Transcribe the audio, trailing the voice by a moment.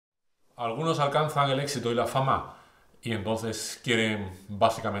Algunos alcanzan el éxito y la fama y entonces quieren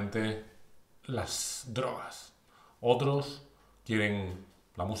básicamente las drogas. Otros quieren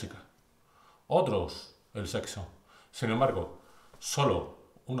la música. Otros el sexo. Sin embargo, solo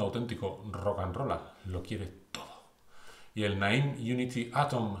un auténtico rock and roll lo quiere todo. Y el Naim Uniti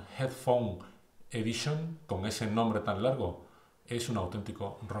Atom Headphone Edition, con ese nombre tan largo, es un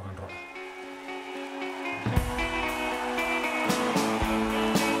auténtico rock and roll.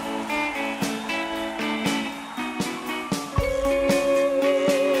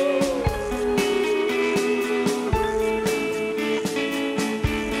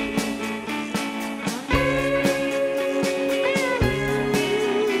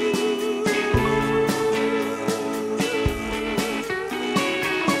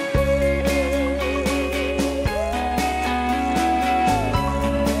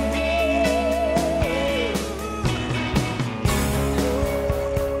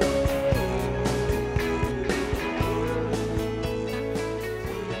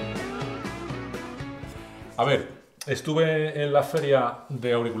 A ver, estuve en la feria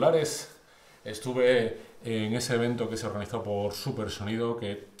de auriculares, estuve en ese evento que se organizó por Super Sonido,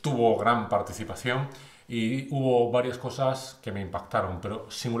 que tuvo gran participación y hubo varias cosas que me impactaron, pero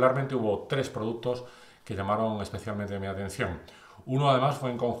singularmente hubo 3 productos que llamaron especialmente mi atención. Uno además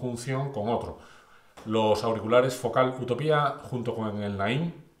fue en conjunción con otro, los auriculares Focal Utopía junto con el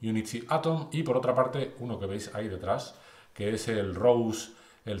Naim Unity Atom y por otra parte uno que veis ahí detrás, que es el Rose,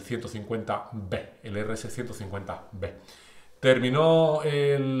 el 150B, el RS150B. Terminó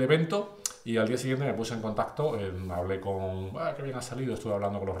el evento y al día siguiente me puse en contacto, hablé con, qué bien ha salido, estuve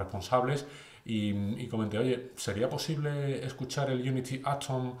hablando con los responsables y comenté, oye, ¿sería posible escuchar el Unity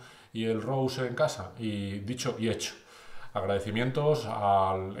Atom y el Rose en casa? Y dicho y hecho. Agradecimientos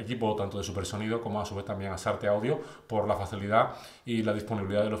al equipo tanto de Supersonido como a su vez también a Sarte Audio por la facilidad y la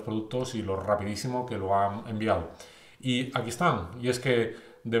disponibilidad de los productos y lo rapidísimo que lo han enviado. Y aquí están, y es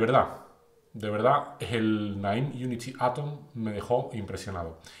que de verdad, el Naim Unity Atom me dejó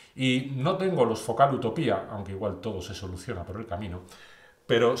impresionado. Y no tengo los Focal Utopía, aunque igual todo se soluciona por el camino,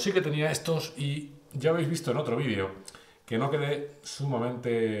 pero sí que tenía estos y ya habéis visto en otro vídeo que no quedé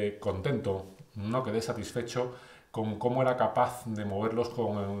sumamente contento, no quedé satisfecho con cómo era capaz de moverlos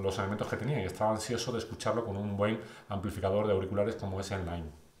con los elementos que tenía y estaba ansioso de escucharlo con un buen amplificador de auriculares como es el Naim.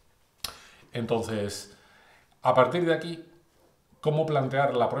 Entonces, a partir de aquí, ¿cómo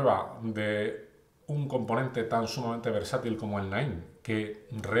plantear la prueba de un componente tan sumamente versátil como el Naim, que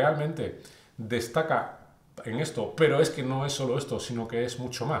realmente destaca en esto, pero es que no es solo esto, sino que es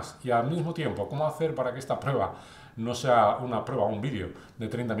mucho más? Y al mismo tiempo, ¿cómo hacer para que esta prueba no sea una prueba, un vídeo de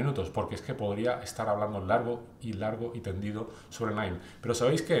 30 minutos? Porque es que podría estar hablando largo y tendido sobre Naim. Pero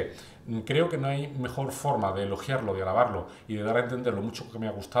 ¿sabéis qué? Creo que no hay mejor forma de elogiarlo, de alabarlo y de dar a entender lo mucho que me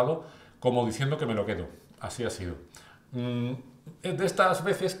ha gustado, como diciendo que me lo quedo. Así ha sido. De estas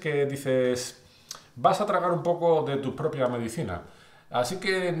veces que dices, vas a tragar un poco de tu propia medicina. Así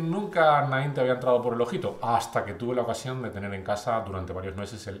que nunca Naim te había entrado por el ojito, hasta que tuve la ocasión de tener en casa durante varios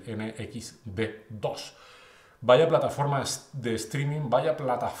meses el NXD2. Vaya plataforma de streaming, vaya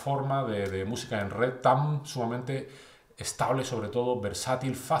plataforma de música en red tan sumamente estable, sobre todo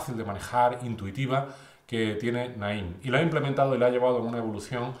versátil, fácil de manejar, intuitiva, que tiene Naim. Y lo ha implementado y lo ha llevado en una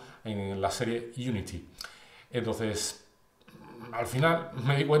evolución en la serie Unity. Entonces, al final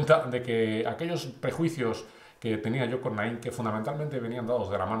me di cuenta de que aquellos prejuicios que tenía yo con Naim, que fundamentalmente venían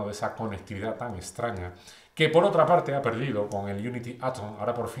dados de la mano de esa conectividad tan extraña, que por otra parte ha perdido con el Unity Atom.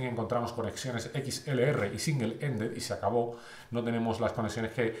 Ahora por fin encontramos conexiones XLR y single-ended y se acabó. No tenemos las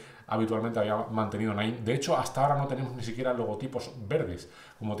conexiones que habitualmente había mantenido Naim. De hecho, hasta ahora no tenemos ni siquiera logotipos verdes,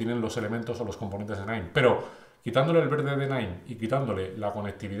 como tienen los elementos o los componentes de Naim. Pero quitándole el verde de Naim y quitándole la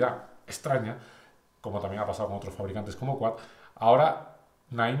conectividad extraña, como también ha pasado con otros fabricantes como Quad, ahora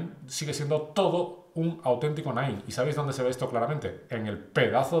Naim sigue siendo todo un auténtico Naim. ¿Y sabéis dónde se ve esto claramente? En el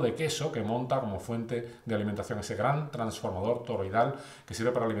pedazo de queso que monta como fuente de alimentación, ese gran transformador toroidal que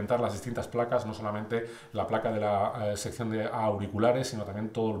sirve para alimentar las distintas placas, no solamente la placa de la sección de auriculares, sino también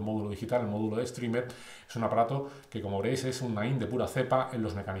todo el módulo digital, el módulo de streamer. Es un aparato que, como veréis, es un Naim de pura cepa en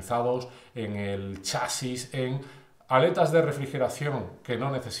los mecanizados, en el chasis, en aletas de refrigeración que no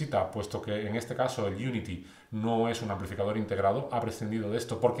necesita, puesto que en este caso el Unity no es un amplificador integrado, ha prescindido de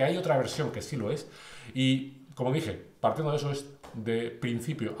esto, porque hay otra versión que sí lo es. Y como dije, partiendo de eso es de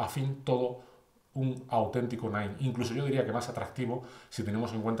principio a fin todo un auténtico Naim. Incluso yo diría que más atractivo si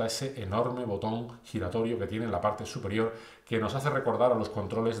tenemos en cuenta ese enorme botón giratorio que tiene en la parte superior que nos hace recordar a los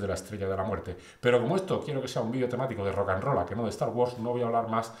controles de la Estrella de la Muerte. Pero como esto quiero que sea un vídeo temático de rock and roll, que no de Star Wars, no voy a hablar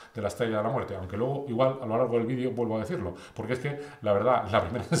más de la Estrella de la Muerte, aunque luego igual a lo largo del vídeo vuelvo a decirlo, porque es que la verdad, la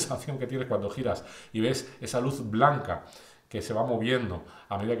primera sensación que tienes cuando giras y ves esa luz blanca que se va moviendo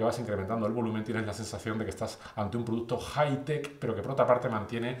a medida que vas incrementando el volumen, tienes la sensación de que estás ante un producto high-tech, pero que por otra parte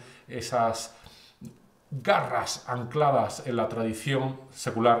mantiene esas garras ancladas en la tradición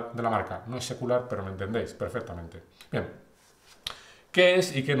secular de la marca. No es secular, pero me entendéis perfectamente. Bien, ¿qué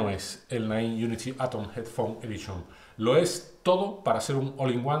es y qué no es el Naim Unity Atom Headphone Edition? Lo es todo para ser un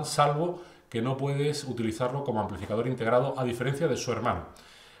all-in-one, salvo que no puedes utilizarlo como amplificador integrado, a diferencia de su hermano.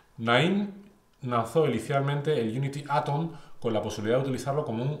 Naim lanzó inicialmente el Unity Atom con la posibilidad de utilizarlo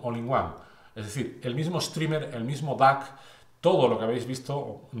como un all-in-one. Es decir, el mismo streamer, el mismo DAC, todo lo que habéis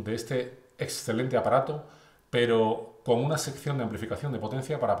visto de este excelente aparato, pero con una sección de amplificación de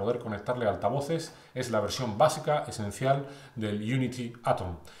potencia para poder conectarle altavoces. Es la versión básica, esencial del Unity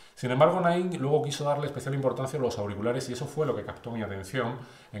Atom. Sin embargo, Naim luego quiso darle especial importancia a los auriculares y eso fue lo que captó mi atención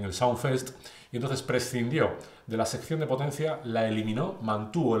en el Soundfest, y entonces prescindió de la sección de potencia, la eliminó,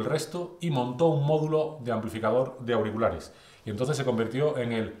 mantuvo el resto y montó un módulo de amplificador de auriculares. Y entonces se convirtió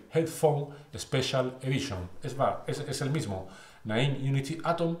en el Headphone Special Edition. Es el mismo Naim Unity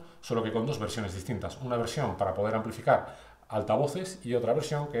Atom, solo que con dos versiones distintas. Una versión para poder amplificar altavoces y otra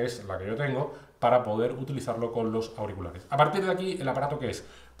versión, que es la que yo tengo, para poder utilizarlo con los auriculares. A partir de aquí, ¿el aparato qué es?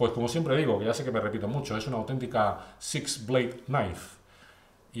 Pues como siempre digo, que ya sé que me repito mucho, es una auténtica six-blade knife.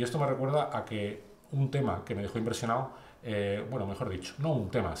 Y esto me recuerda a que un tema que me dejó impresionado, bueno, mejor dicho, no un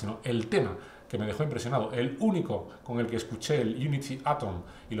tema, sino el tema que me dejó impresionado, el único con el que escuché el Unity Atom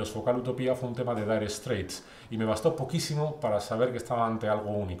y los Focal Utopia fue un tema de Dire Straits, y me bastó poquísimo para saber que estaba ante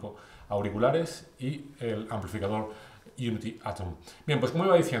algo único: auriculares y el amplificador Unity Atom. Bien, pues como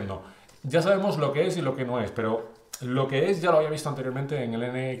iba diciendo, ya sabemos lo que es y lo que no es, pero lo que es ya lo había visto anteriormente en el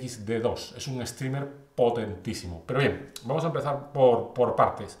NXD2, es un streamer potentísimo. Pero bien, vamos a empezar por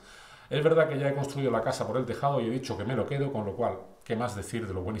partes. Es verdad que ya he construido la casa por el tejado y he dicho que me lo quedo, con lo cual, ¿qué más decir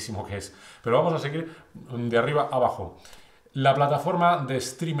de lo buenísimo que es? Pero vamos a seguir de arriba a abajo. La plataforma de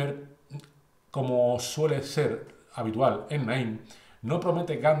streamer, como suele ser habitual en Naim, no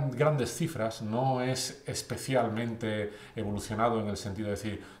promete grandes cifras, no es especialmente evolucionado en el sentido de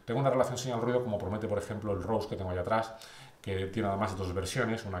decir, tengo una relación señal-ruido como promete, por ejemplo, el Rose que tengo ahí atrás, que tiene además dos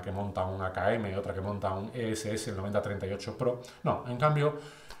versiones, una que monta un AKM y otra que monta un ESS, el 9038 Pro. No, en cambio,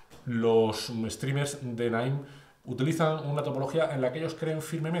 los streamers de Naim utilizan una topología en la que ellos creen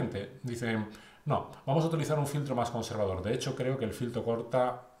firmemente. Dicen, no, vamos a utilizar un filtro más conservador. De hecho, creo que el filtro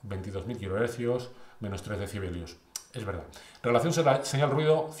corta 22.000 kHz, menos 3 decibelios. Es verdad. Relación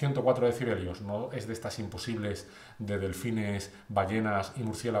señal-ruido, 104 decibelios. No es de estas imposibles de delfines, ballenas y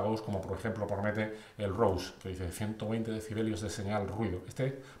murciélagos, como por ejemplo promete el Rose, que dice 120 decibelios de señal-ruido.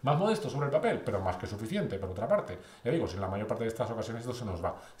 Este más modesto sobre el papel, pero más que suficiente, por otra parte. Ya digo, si en la mayor parte de estas ocasiones esto se nos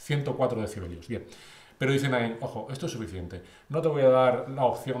va. 104 decibelios. Bien. Pero dicen ahí, ojo, esto es suficiente. No te voy a dar la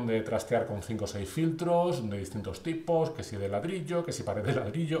opción de trastear con 5 o 6 filtros de distintos tipos, que si de ladrillo, que si pared de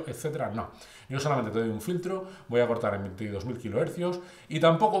ladrillo, etc. No. Yo solamente te doy un filtro, voy a cortar en 22.000 kHz y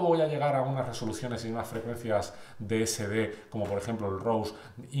tampoco voy a llegar a unas resoluciones y unas frecuencias DSD, como por ejemplo el Rose,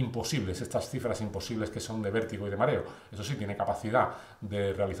 imposibles, estas cifras imposibles que son de vértigo y de mareo. Eso sí, tiene capacidad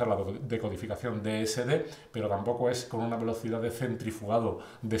de realizar la decodificación DSD, pero tampoco es con una velocidad de centrifugado,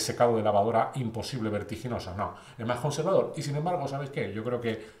 de secado de lavadora imposible vertiginosa. No, es más conservador y sin embargo, ¿sabes qué? Yo creo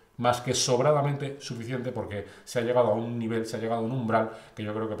que más que sobradamente suficiente, porque se ha llegado a un nivel, se ha llegado a un umbral que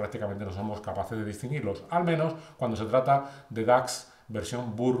yo creo que prácticamente no somos capaces de distinguirlos, al menos cuando se trata de DACs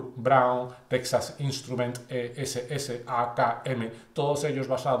versión Burr, Brown, Texas Instrument, ESS, AKM, todos ellos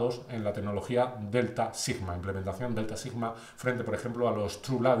basados en la tecnología Delta Sigma, implementación Delta Sigma frente, por ejemplo, a los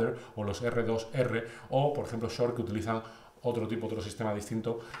True Ladder o los R2R o, por ejemplo, Short, que utilizan otro sistema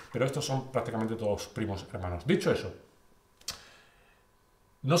distinto, pero estos son prácticamente todos primos hermanos. Dicho eso,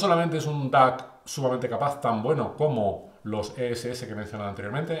 no solamente es un DAC sumamente capaz, tan bueno como los ESS que he mencionado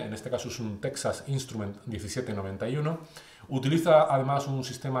anteriormente, en este caso es un Texas Instrument 1791, utiliza además un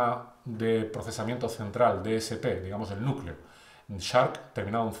sistema de procesamiento central DSP, digamos el núcleo, Shark,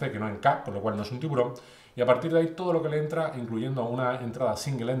 terminado en C que no en K, con lo cual no es un tiburón, y a partir de ahí todo lo que le entra, incluyendo una entrada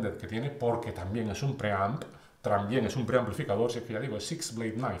single-ended que tiene, porque también es un preamp, también es un preamplificador, si es que ya digo, es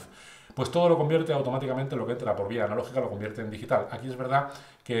six-blade knife, pues todo lo convierte automáticamente, lo que entra por vía analógica lo convierte en digital. Aquí es verdad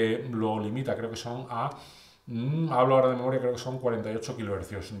que lo limita, creo que son a, hablo ahora de memoria, creo que son 48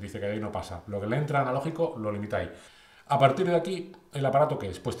 kHz, dice que ahí no pasa. Lo que le entra analógico lo limita ahí. A partir de aquí, ¿el aparato qué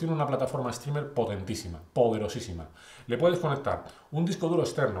es? Pues tiene una plataforma streamer potentísima, poderosísima. Le puedes conectar un disco duro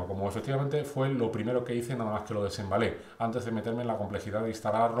externo, como efectivamente fue lo primero que hice, nada más que lo desembalé, antes de meterme en la complejidad de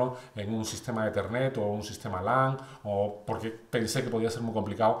instalarlo en un sistema de Ethernet o un sistema LAN, o porque pensé que podía ser muy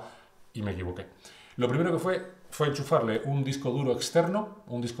complicado y me equivoqué. Lo primero que fue enchufarle un disco duro externo,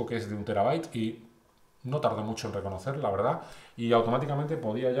 un disco que es de 1 terabyte, y no tardó mucho en reconocer, la verdad, y automáticamente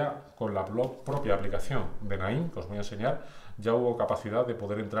podía ya, con la propia aplicación de Naim, que os voy a enseñar, ya hubo capacidad de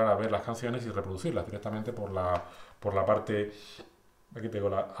poder entrar a ver las canciones y reproducirlas directamente por la parte, aquí tengo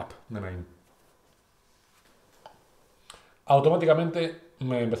la app de Naim. Automáticamente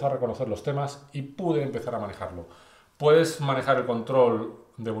me empezó a reconocer los temas y pude empezar a manejarlo. Puedes manejar el control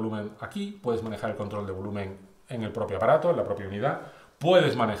de volumen aquí, puedes manejar el control de volumen en el propio aparato, en la propia unidad,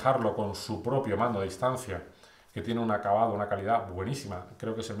 puedes manejarlo con su propio mando a distancia, que tiene un acabado, una calidad buenísima,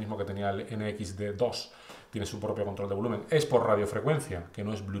 creo que es el mismo que tenía el NXD2, tiene su propio control de volumen, es por radiofrecuencia, que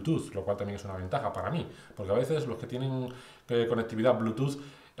no es Bluetooth, lo cual también es una ventaja para mí, porque a veces los que tienen conectividad Bluetooth,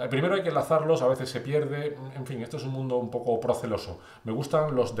 primero hay que enlazarlos, a veces se pierde, en fin, esto es un mundo un poco proceloso. Me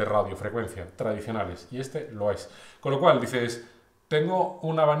gustan los de radiofrecuencia, tradicionales, y este lo es. Con lo cual dices, tengo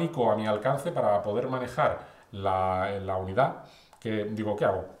un abanico a mi alcance para poder manejar la unidad, que digo, ¿qué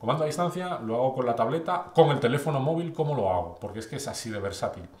hago? Comando a distancia, lo hago con la tableta, con el teléfono móvil, ¿cómo lo hago? Porque es que es así de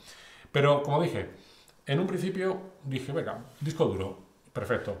versátil. Pero, como dije, en un principio dije, venga, disco duro,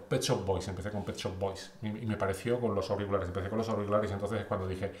 perfecto, Pet Shop Boys, empecé con Pet Shop Boys y me pareció con los auriculares, empecé con los auriculares y entonces es cuando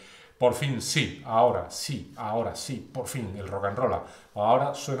dije, por fin sí, ahora sí, por fin, el rock and roll.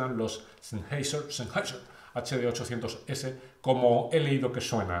 Ahora suenan los Sennheiser HD800S como he leído que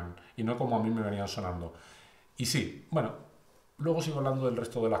suenan y no como a mí me venían sonando. Y sí, bueno, luego sigo hablando del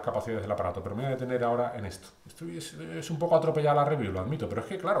resto de las capacidades del aparato, pero me voy a detener ahora en esto. Es un poco atropellada la review, lo admito, pero es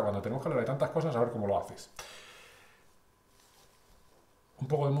que claro, cuando tenemos que hablar de tantas cosas, a ver cómo lo haces. Un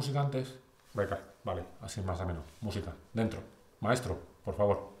poco de música antes. Venga, vale, así más o menos. Música, dentro. Maestro, por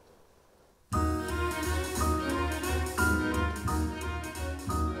favor.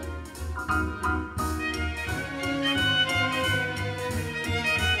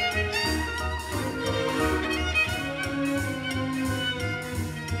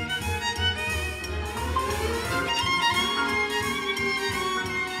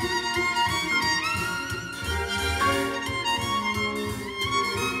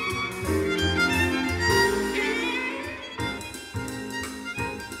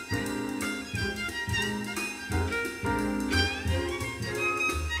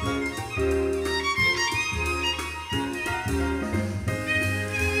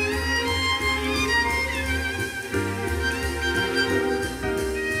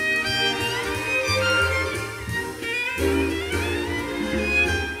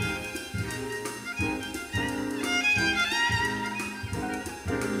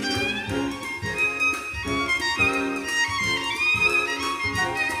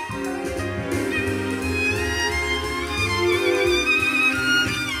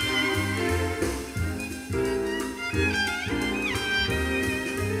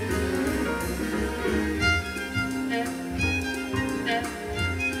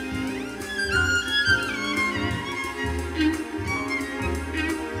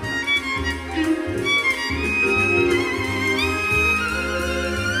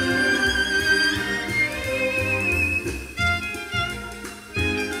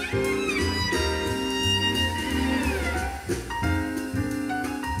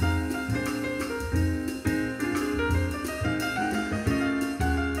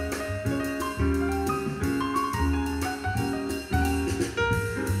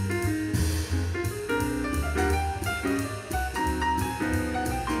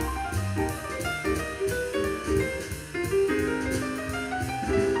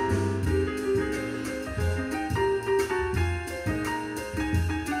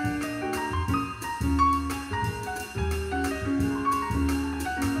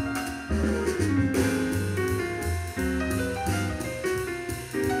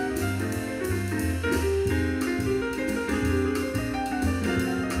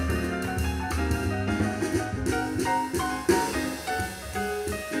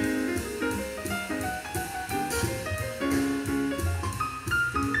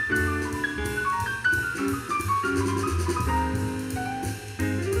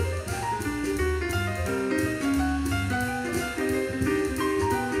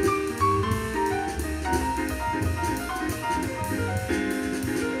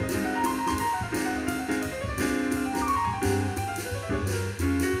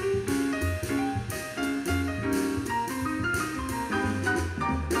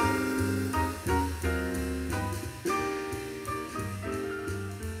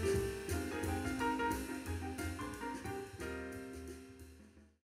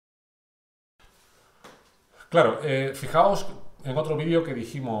 Claro, fijaos en otro vídeo que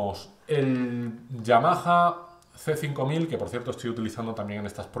dijimos, el Yamaha C5000, que por cierto estoy utilizando también en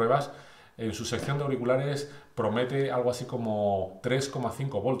estas pruebas, en su sección de auriculares promete algo así como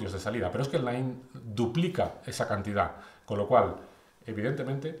 3,5 voltios de salida, pero es que el Naim duplica esa cantidad, con lo cual,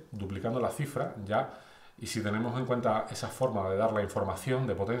 evidentemente, duplicando la cifra ya, y si tenemos en cuenta esa forma de dar la información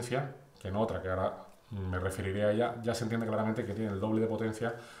de potencia, que no otra, que ahora me referiré a ella, ya se entiende claramente que tiene el doble de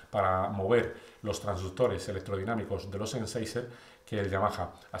potencia para mover los transductores electrodinámicos de los Sennheiser que el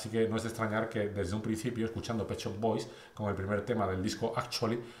Yamaha. Así que no es de extrañar que desde un principio, escuchando Pet Shop Boys, con el primer tema del disco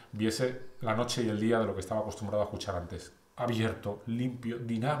Actually, viese la noche y el día de lo que estaba acostumbrado a escuchar antes. Abierto, limpio,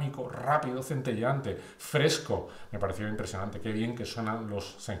 dinámico, rápido, centelleante, fresco. Me pareció impresionante. Qué bien que suenan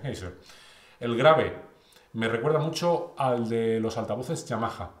los Sennheiser. El grave me recuerda mucho al de los altavoces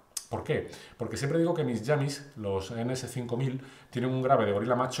Yamaha. ¿Por qué? Porque siempre digo que mis Yamis, los NS5000, tienen un grave de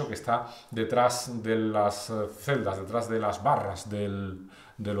gorila macho que está detrás de las celdas, detrás de las barras de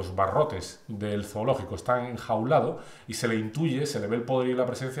los barrotes del zoológico. Está enjaulado y se le intuye, se le ve el poder y la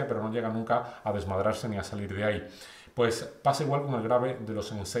presencia, pero no llega nunca a desmadrarse ni a salir de ahí. Pues pasa igual con el grave de los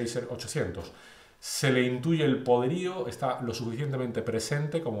Sennheiser 800. Se le intuye el poderío, está lo suficientemente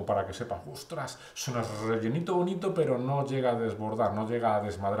presente como para que sepas, ostras, suena rellenito bonito, pero no llega a desbordar, no llega a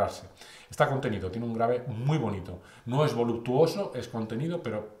desmadrarse. Está contenido, tiene un grave muy bonito. No es voluptuoso, es contenido,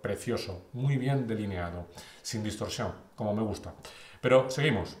 pero precioso, muy bien delineado, sin distorsión, como me gusta. Pero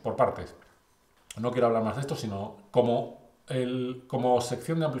seguimos, por partes. No quiero hablar más de esto, sino como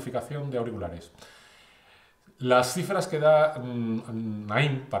sección de amplificación de auriculares. Las cifras que da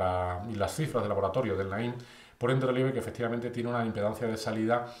Naim y las cifras de laboratorio del Naim ponen de relieve que efectivamente tiene una impedancia de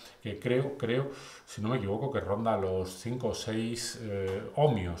salida que creo, si no me equivoco, que ronda los 5 o 6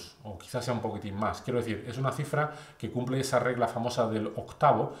 ohmios, o quizás sea un poquitín más. Quiero decir, es una cifra que cumple esa regla famosa del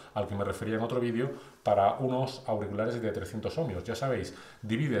octavo, al que me refería en otro vídeo, para unos auriculares de 300 ohmios. Ya sabéis,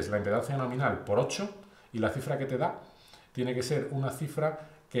 divides la impedancia nominal por 8 y la cifra que te da tiene que ser una cifra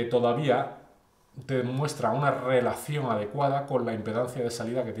que todavía te muestra una relación adecuada con la impedancia de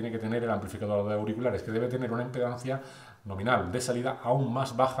salida que tiene que tener el amplificador de auriculares, que debe tener una impedancia nominal de salida aún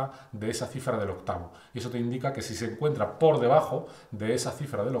más baja de esa cifra del octavo. Y eso te indica que si se encuentra por debajo de esa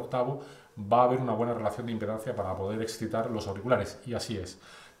cifra del octavo, va a haber una buena relación de impedancia para poder excitar los auriculares. Y así es.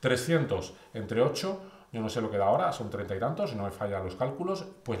 300 entre 8, yo no sé lo que da ahora, son 30 y tantos, si no me fallan los cálculos,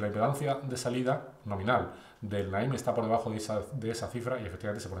 pues la impedancia de salida nominal del Naim está por debajo de esa cifra y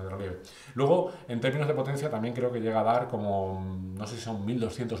efectivamente se pone de relieve. Luego, en términos de potencia, también creo que llega a dar como, no sé si son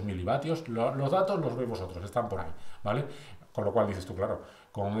 1200 milivatios, los datos los veis vosotros, están por ahí, ¿vale? Con lo cual dices tú, claro,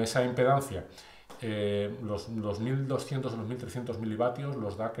 con esa impedancia, los 1200 o los 1300 milivatios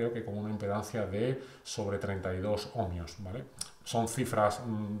los da creo que con una impedancia de sobre 32 ohmios, ¿vale? Son cifras,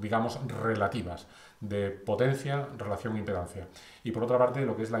 digamos, relativas de potencia, relación impedancia. Y por otra parte,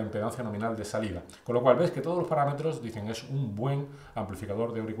 lo que es la impedancia nominal de salida. Con lo cual, ves que todos los parámetros dicen es un buen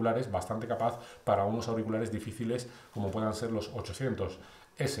amplificador de auriculares, bastante capaz para unos auriculares difíciles como puedan ser los 800.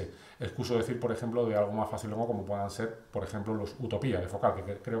 Excuso decir, por ejemplo, de algo más fácil como puedan ser, por ejemplo, los Utopía de focal,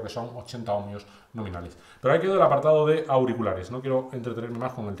 que creo que son 80 ohmios nominales. Pero ahí quedó el apartado de auriculares, no quiero entretenerme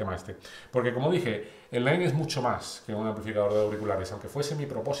más con el tema este. Porque, como dije, el Naim es mucho más que un amplificador de auriculares, aunque fuese mi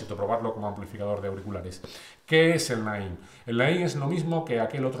propósito probarlo como amplificador de auriculares. ¿Qué es el Naim? El Naim es lo mismo que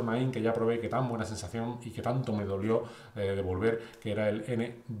aquel otro Naim que ya probé, que tan buena sensación y que tanto me dolió devolver, que era el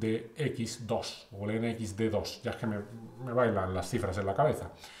NDX2 o el NXD2. Ya es que me bailan las cifras en la cabeza.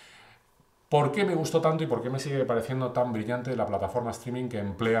 ¿Por qué me gustó tanto y por qué me sigue pareciendo tan brillante la plataforma streaming que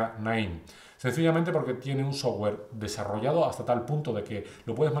emplea Naim? Sencillamente porque tiene un software desarrollado hasta tal punto de que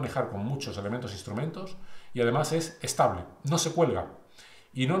lo puedes manejar con muchos elementos e instrumentos y además es estable, no se cuelga.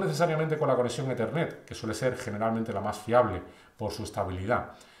 Y no necesariamente con la conexión Ethernet, que suele ser generalmente la más fiable por su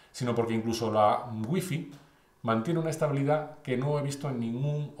estabilidad, sino porque incluso la Wi-Fi mantiene una estabilidad que no he visto en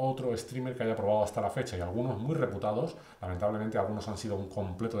ningún otro streamer que haya probado hasta la fecha, y algunos muy reputados, lamentablemente algunos han sido un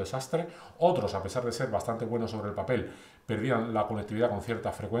completo desastre, otros, a pesar de ser bastante buenos sobre el papel, perdían la conectividad con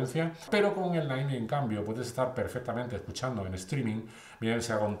cierta frecuencia, pero con el Naim, en cambio, puedes estar perfectamente escuchando en streaming, bien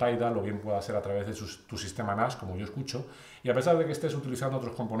sea con Tidal o bien pueda ser a través de tu sistema NAS, como yo escucho, y a pesar de que estés utilizando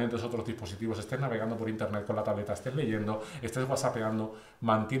otros componentes, otros dispositivos, estés navegando por internet con la tableta, estés leyendo, estés whatsappeando,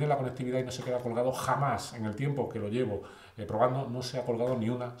 mantiene la conectividad y no se queda colgado jamás. En el tiempo que lo llevo probando, no se ha colgado ni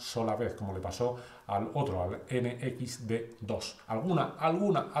una sola vez, como le pasó al otro, al NXD2.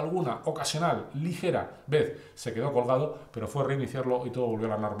 Alguna ocasional, ligera vez se quedó colgado, pero fue reiniciarlo y todo volvió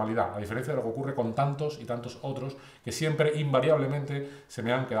a la normalidad, a diferencia de lo que ocurre con tantos y tantos otros que siempre, invariablemente, se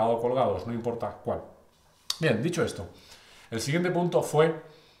me han quedado colgados, no importa cuál. Bien, dicho esto, el siguiente punto fue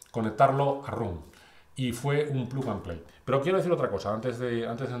conectarlo a Room. y fue un plug and play. Pero quiero decir otra cosa antes de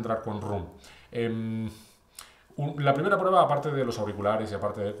entrar con Room. La primera prueba, aparte de los auriculares y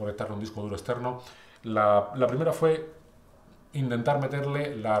aparte de conectarle un disco duro externo, la primera fue intentar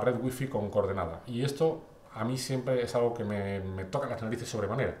meterle la red wifi con coordenada. Y esto a mí siempre es algo que me toca las narices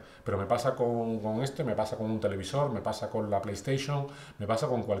sobremanera. Pero me pasa con esto, me pasa con un televisor, me pasa con la PlayStation, me pasa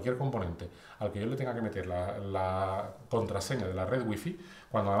con cualquier componente al que yo le tenga que meter la contraseña de la red wifi,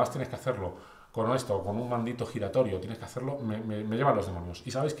 cuando además tienes que hacerlo con esto, con un mandito giratorio, tienes que hacerlo, me llevan los demonios.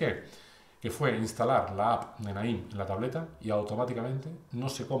 ¿Y sabéis qué? Que fue instalar la app de Naim en la tableta y automáticamente, no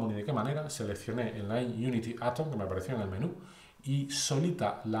sé cómo ni de qué manera, seleccioné el Naim Uniti Atom que me apareció en el menú y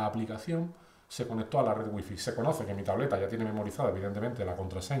solita la aplicación se conectó a la red wifi. Se conoce que mi tableta ya tiene memorizada evidentemente la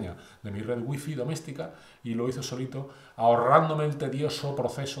contraseña de mi red wifi doméstica y lo hizo solito, ahorrándome el tedioso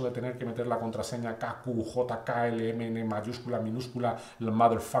proceso de tener que meter la contraseña KQJKLMN mayúscula, minúscula, el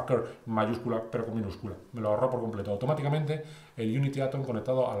motherfucker mayúscula pero con minúscula. Me lo ahorró por completo. Automáticamente el Unity Atom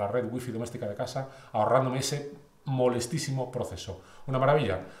conectado a la red wifi doméstica de casa, ahorrándome ese molestísimo proceso. Una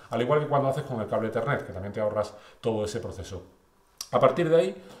maravilla, al igual que cuando haces con el cable Ethernet, que también te ahorras todo ese proceso. A partir de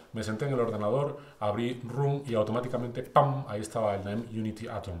ahí me senté en el ordenador, abrí Room y automáticamente ¡pam! Ahí estaba el Naim Unity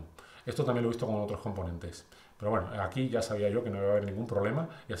Atom. Esto también lo he visto con otros componentes. Pero bueno, aquí ya sabía yo que no iba a haber ningún problema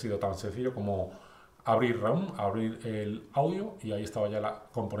y ha sido tan sencillo como abrir Room, abrir el audio y ahí estaba ya la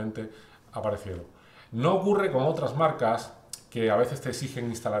componente apareciendo. No ocurre con otras marcas que a veces te exigen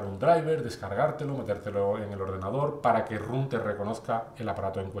instalar un driver, descargártelo, metértelo en el ordenador para que Room te reconozca el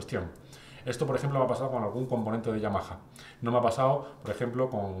aparato en cuestión. Esto, por ejemplo, me ha pasado con algún componente de Yamaha. No me ha pasado, por ejemplo,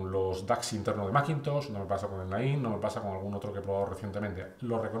 con los DACs internos de Macintosh, no me pasa con el Naim, no me pasa con algún otro que he probado recientemente.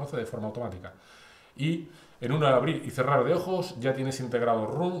 Lo reconoce de forma automática. Y en un abrir y cerrar de ojos ya tienes integrado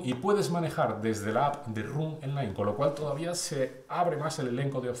Room y puedes manejar desde la app de Room en Naim, con lo cual todavía se abre más el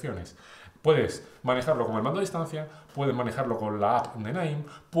elenco de opciones. Puedes manejarlo con el mando a distancia, puedes manejarlo con la app de Naim,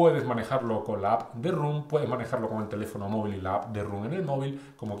 puedes manejarlo con la app de Room, puedes manejarlo con el teléfono móvil y la app de Room en el móvil,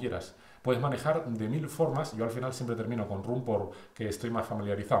 como quieras. Puedes manejar de 1000 formas. Yo al final siempre termino con Room porque estoy más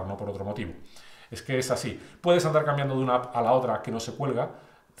familiarizado, no por otro motivo. Es que es así. Puedes andar cambiando de una app a la otra que no se cuelga.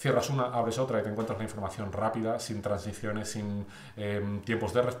 Cierras una, abres otra y te encuentras la información rápida, sin transiciones, sin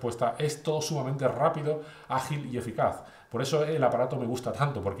tiempos de respuesta. Es todo sumamente rápido, ágil y eficaz. Por eso el aparato me gusta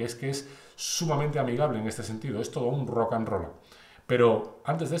tanto, porque es que es sumamente amigable en este sentido. Es todo un rock and roll. Pero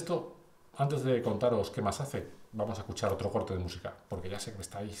antes de esto, antes de contaros qué más hace, vamos a escuchar otro corte de música, porque ya sé que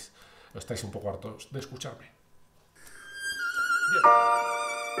estáis un poco hartos de escucharme. Bien.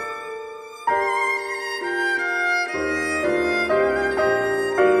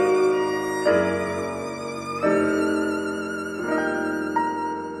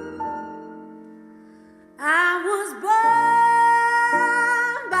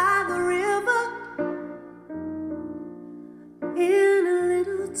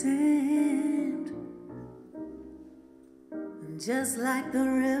 Just like the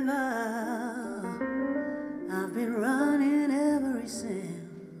river, I've been running ever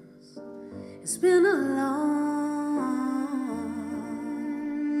since. It's been a long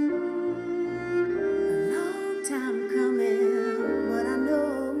time coming, but I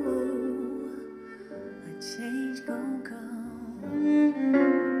know a change gon' come.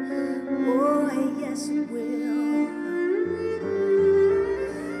 Oh, yes it will.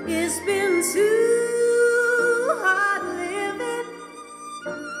 It's been too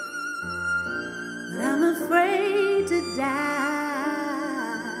afraid to die,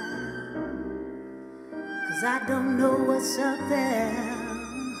 'cause I don't know what's up there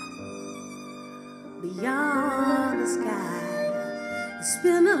beyond the sky. It's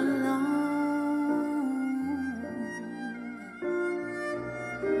been a long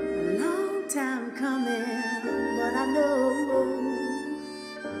time coming, but I know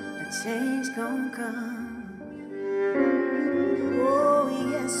a change gon' come. Oh,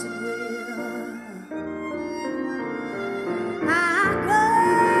 yes it will.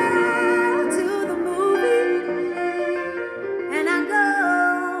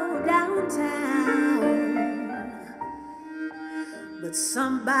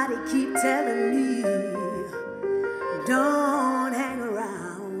 Somebody keep telling me, don't hang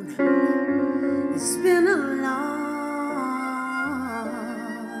around. It's been a long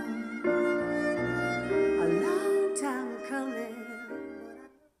time coming.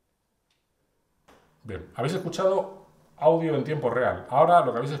 Bien, habéis escuchado audio en tiempo real. Ahora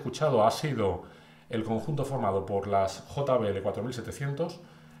lo que habéis escuchado ha sido el conjunto formado por las JBL 4700,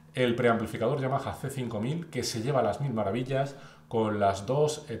 el preamplificador Yamaha C5000 que se lleva las mil maravillas con las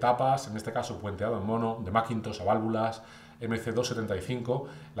dos etapas, en este caso puenteado en mono, de Macintosh a válvulas, MC275,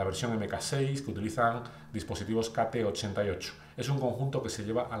 la versión MK6, que utilizan dispositivos KT88. Es un conjunto que se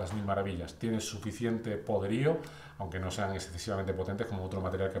lleva a las mil maravillas. Tiene suficiente poderío, aunque no sean excesivamente potentes como otro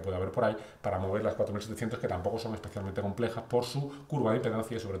material que puede haber por ahí, para mover las 4700, que tampoco son especialmente complejas por su curva de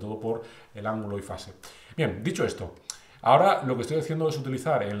impedancia y sobre todo por el ángulo y fase. Bien, dicho esto, ahora lo que estoy haciendo es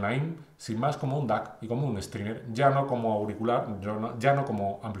utilizar el Naim sin más como un DAC y como un streamer, ya no como auricular, ya no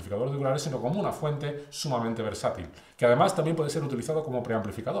como amplificador de auriculares, sino como una fuente sumamente versátil, que además también puede ser utilizado como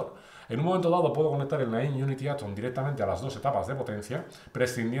preamplificador. En un momento dado puedo conectar el Naim Unity Atom directamente a las dos etapas de potencia,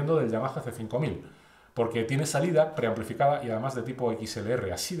 prescindiendo del Yamaha C5000, porque tiene salida preamplificada y además de tipo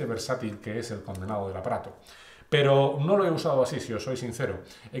XLR, así de versátil que es el condenado del aparato. Pero no lo he usado así, si os soy sincero.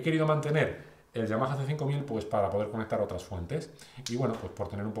 He querido mantener el Yamaha C5000 pues para poder conectar otras fuentes y bueno, pues por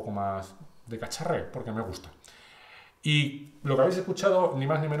tener un poco más de cacharreo, porque me gusta. Y lo que habéis escuchado, ni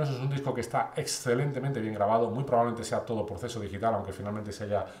más ni menos, es un disco que está excelentemente bien grabado, muy probablemente sea todo proceso digital, aunque finalmente se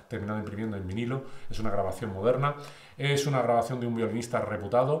haya terminado imprimiendo en vinilo. Es una grabación moderna, es una grabación de un violinista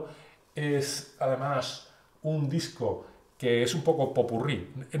reputado, es además un disco que es un poco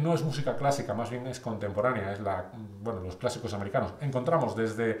popurrí, no es música clásica, más bien es contemporánea, es los clásicos americanos. Encontramos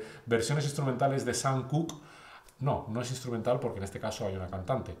desde versiones instrumentales de Sam Cooke, no es instrumental porque en este caso hay una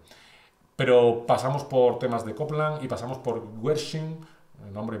cantante, pero pasamos por temas de Copland y pasamos por Gershwin,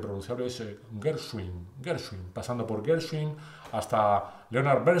 el nombre impronunciable es Gershwin, pasando por Gershwin hasta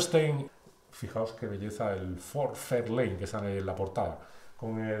Leonard Bernstein. Fijaos qué belleza el Fort Fairlane que sale en la portada,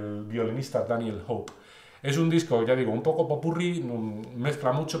 con el violinista Daniel Hope. Es un disco, ya digo, un poco popurrí,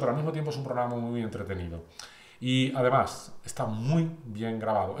 mezcla mucho, pero al mismo tiempo es un programa muy entretenido. Y además está muy bien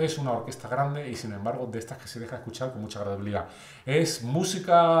grabado. Es una orquesta grande y sin embargo de estas que se deja escuchar con mucha agradabilidad. Es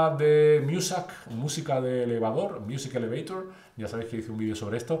música de Muzak, música de elevador, Music Elevator. Ya sabéis que hice un vídeo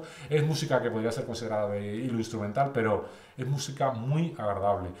sobre esto. Es música que podría ser considerada de hilo instrumental, pero es música muy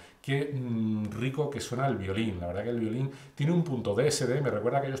agradable. Qué rico que suena el violín. La verdad que el violín tiene un punto DSD. Me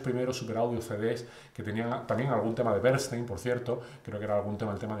recuerda a aquellos primeros super audio CDs que tenían también algún tema de Bernstein, por cierto. Creo que era algún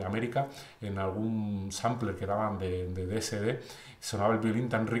tema, el tema de América, en algún sampler que daban de DSD. Sonaba el violín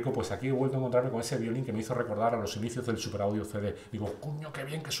tan rico, pues aquí he vuelto a encontrarme con ese violín que me hizo recordar a los inicios del super audio CD. Digo, coño, qué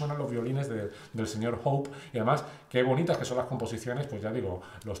bien que suenan los violines del señor Hope, y además qué bonitas que son las composiciones. Pues ya digo,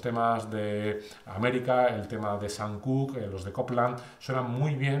 los temas de América, el tema de Sam Cooke, los de Copland, suenan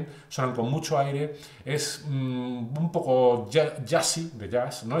muy bien, suenan con mucho aire. Es un poco jazzy, de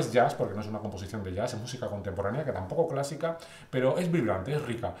jazz. No es jazz porque no es una composición de jazz, es música contemporánea, que tampoco clásica, pero es vibrante, es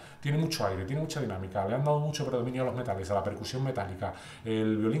rica, tiene mucho aire, tiene mucha dinámica, le han dado mucho predominio a los metales, a la percusión metálica.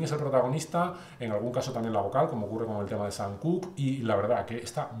 El violín es el protagonista, en algún caso también la vocal, como ocurre con el tema de Sam Cooke, y la verdad que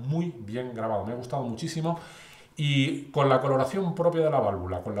está muy bien grabado, me ha gustado muchísimo. Y con la coloración propia de la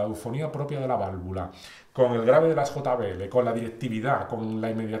válvula, con la eufonía propia de la válvula, con el grave de las JBL, con la directividad, con la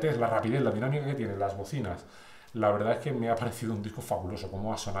inmediatez, la rapidez, la dinámica que tienen las bocinas, la verdad es que me ha parecido un disco fabuloso,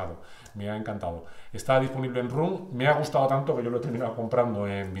 como ha sonado, me ha encantado. Está disponible en ROM, me ha gustado tanto que yo lo he terminado comprando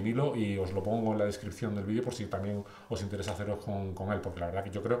en vinilo y os lo pongo en la descripción del vídeo por si también os interesa haceros con él, porque la verdad que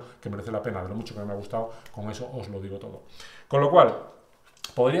yo creo que merece la pena, de lo mucho que me ha gustado, con eso os lo digo todo. Con lo cual,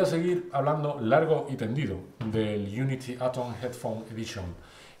 podría seguir hablando largo y tendido del Unity Atom Headphone Edition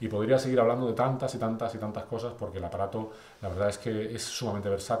y podría seguir hablando de tantas y tantas y tantas cosas porque el aparato, la verdad es que es sumamente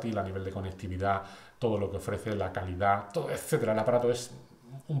versátil a nivel de conectividad, todo lo que ofrece, la calidad, todo, etcétera. El aparato es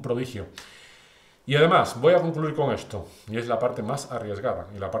un prodigio. Y además, voy a concluir con esto, y es la parte más arriesgada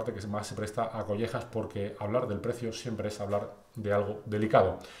y la parte que más se presta a collejas, porque hablar del precio siempre es hablar de algo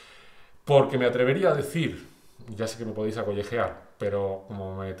delicado. Porque me atrevería a decir, ya sé que me podéis acollejear, pero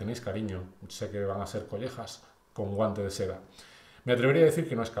como me tenéis cariño, sé que van a ser collejas con guante de seda. Me atrevería a decir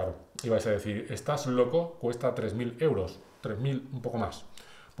que no es caro. Y vais a decir, estás loco, cuesta 3.000 euros, 3.000 un poco más.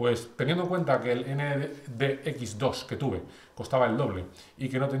 Pues teniendo en cuenta que el NDX2 que tuve costaba el doble y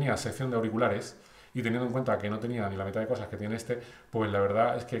que no tenía sección de auriculares, y teniendo en cuenta que no tenía ni la mitad de cosas que tiene este, pues la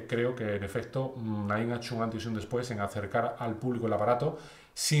verdad es que creo que en efecto Naim ha hecho un antes y un después en acercar al público el aparato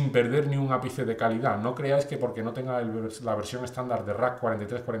sin perder ni un ápice de calidad. No creáis que porque no tenga la versión estándar de rack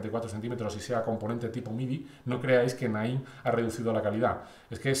 43-44 centímetros y sea componente tipo MIDI, no creáis que Naim ha reducido la calidad.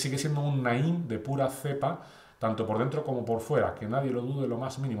 Es que sigue siendo un Naim de pura cepa, tanto por dentro como por fuera, que nadie lo dude lo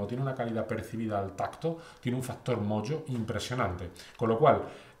más mínimo. Tiene una calidad percibida al tacto, tiene un factor mollo impresionante. Con lo cual,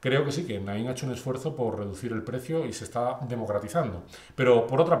 creo que sí, que Naim ha hecho un esfuerzo por reducir el precio y se está democratizando. Pero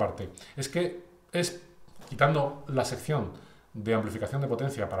por otra parte, es que quitando la sección de amplificación de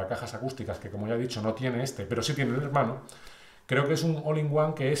potencia para cajas acústicas, que como ya he dicho no tiene este, pero sí tiene el hermano, creo que es un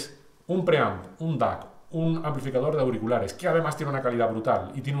all-in-one que es un preamp, un DAC, un amplificador de auriculares que además tiene una calidad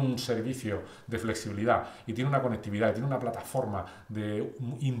brutal y tiene un servicio de flexibilidad y tiene una conectividad y tiene una plataforma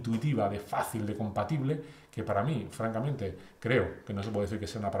intuitiva, de fácil, de compatible, que para mí, francamente, creo que no se puede decir que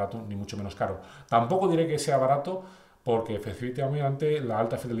sea un aparato ni mucho menos caro. Tampoco diré que sea barato, porque efectivamente la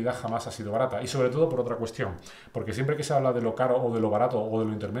alta fidelidad jamás ha sido barata, y sobre todo por otra cuestión, porque siempre que se habla de lo caro o de lo barato o de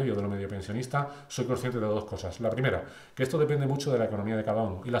lo intermedio, de lo medio pensionista, soy consciente de dos cosas. La primera, que esto depende mucho de la economía de cada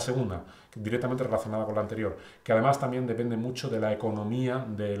uno, y la segunda, directamente relacionada con la anterior, que además también depende mucho de la economía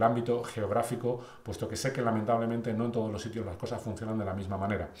del ámbito geográfico, puesto que sé que lamentablemente no en todos los sitios las cosas funcionan de la misma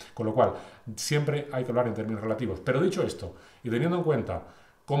manera, con lo cual siempre hay que hablar en términos relativos. Pero dicho esto, y teniendo en cuenta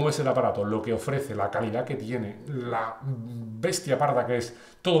cómo es el aparato, lo que ofrece, la calidad que tiene, la bestia parda que es,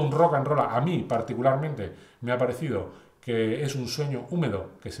 todo un rock and roll, a mí particularmente me ha parecido que es un sueño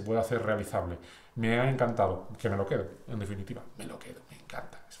húmedo que se puede hacer realizable. Me ha encantado, que me lo quedo, en definitiva, me lo quedo, me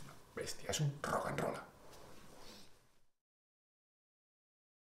encanta, es una bestia, es un rock and roll.